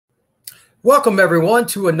Welcome, everyone,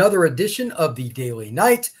 to another edition of the Daily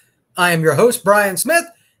Night. I am your host, Brian Smith,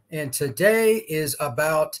 and today is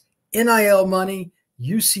about NIL money,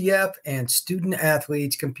 UCF, and student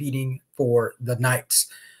athletes competing for the Knights.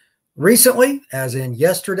 Recently, as in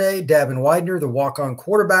yesterday, Davin Wydner, the walk-on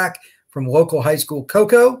quarterback from local high school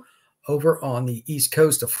Cocoa over on the east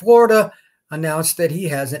coast of Florida, announced that he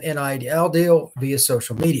has an NIL deal via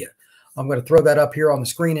social media. I'm going to throw that up here on the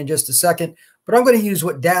screen in just a second, but I'm going to use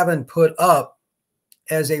what Davin put up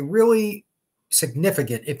as a really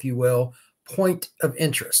significant, if you will, point of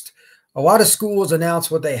interest. A lot of schools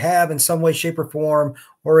announce what they have in some way, shape, or form,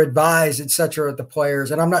 or advise, etc., the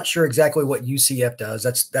players. And I'm not sure exactly what UCF does.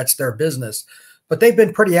 That's their business. But they've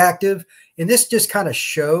been pretty active. And this just kind of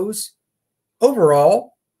shows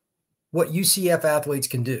overall what UCF athletes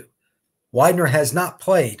can do. Wydner has not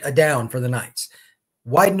played a down for the Knights.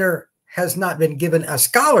 Wydner has not been given a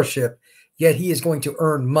scholarship, yet he is going to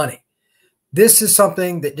earn money. This is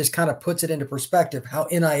something that just kind of puts it into perspective how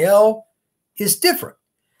NIL is different.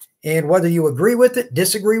 And whether you agree with it,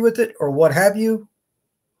 disagree with it, or what have you,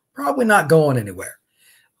 probably not going anywhere.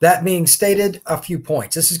 That being stated, a few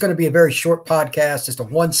points. This is going to be a very short podcast, just a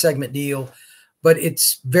one-segment deal, but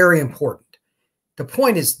it's very important. The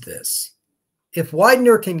point is this. If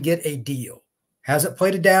Wydner can get a deal, hasn't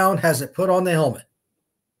played it down, hasn't put on the helmet,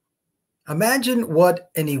 imagine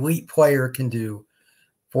what an elite player can do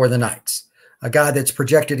for the Knights, a guy that's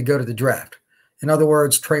projected to go to the draft. In other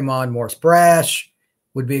words, Tremont Morris-Brash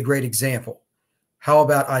would be a great example. How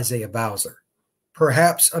about Isaiah Bowser?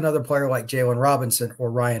 Perhaps another player like Jalen Robinson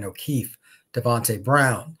or Ryan O'Keefe, Devontae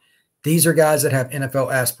Brown. These are guys that have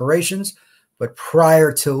NFL aspirations, but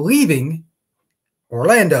prior to leaving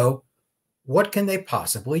Orlando, what can they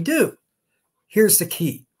possibly do? Here's the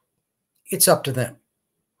key. It's up to them.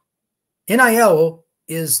 NIL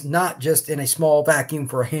is not just in a small vacuum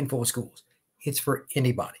for a handful of schools. It's for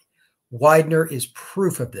anybody. Wydner is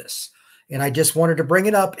proof of this. And I just wanted to bring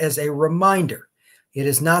it up as a reminder. It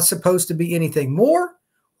is not supposed to be anything more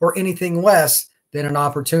or anything less than an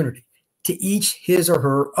opportunity. To each his or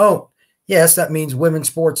her own. Yes, that means women's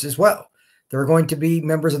sports as well. There are going to be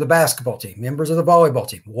members of the basketball team, members of the volleyball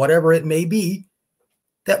team, whatever it may be,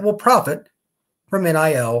 that will profit from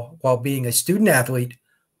NIL while being a student athlete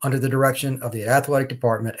under the direction of the athletic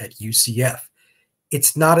department at UCF.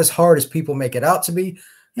 It's not as hard as people make it out to be.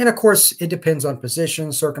 And of course, it depends on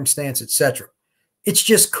position, circumstance, etc. It's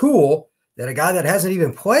just cool that a guy that hasn't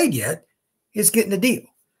even played yet is getting a deal.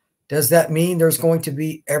 Does that mean there's going to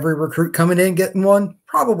be every recruit coming in getting one?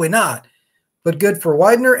 Probably not. But good for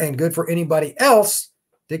Wydner and good for anybody else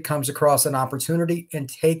that comes across an opportunity and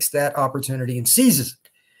takes that opportunity and seizes it.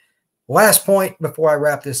 Last point before I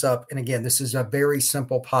wrap this up, and again, this is a very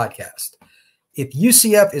simple podcast. If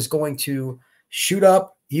UCF is going to shoot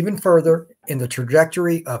up even further in the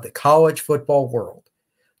trajectory of the college football world,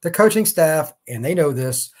 the coaching staff, and they know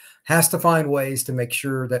this, has to find ways to make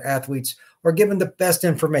sure that athletes are given the best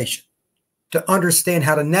information to understand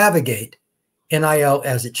how to navigate NIL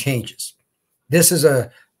as it changes. This is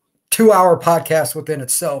a 2-hour podcast within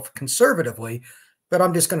itself, conservatively, but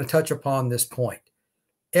I'm just going to touch upon this point.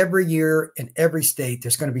 Every year in every state,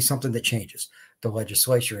 there's going to be something that changes. The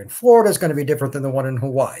legislature in Florida is going to be different than the one in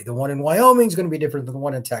Hawaii. The one in Wyoming is going to be different than the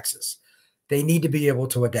one in Texas. They need to be able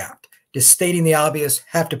to adapt. Just stating the obvious,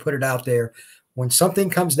 have to put it out there. When something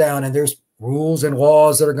comes down and there's rules and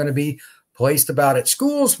laws that are going to be placed about at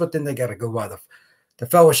schools, but then they got to go by the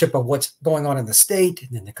fellowship of what's going on in the state,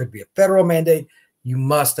 and then there could be a federal mandate. You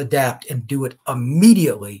must adapt and do it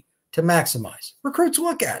immediately to maximize. Recruits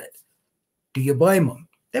look at it. Do you blame them?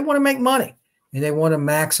 They want to make money, and they want to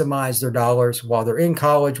maximize their dollars while they're in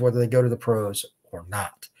college, whether they go to the pros or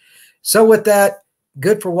not. So with that,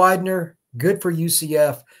 good for Wydner, good for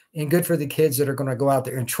UCF, and good for the kids that are going to go out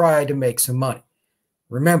there and try to make some money.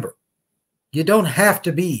 Remember, you don't have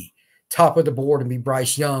to be top of the board and be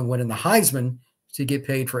Bryce Young winning the Heisman to get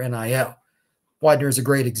paid for NIL. Wydner is a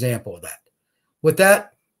great example of that. With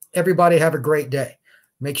that, everybody have a great day.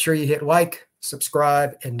 Make sure you hit like,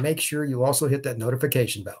 subscribe, and make sure you also hit that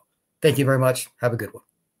notification bell. Thank you very much. Have a good one.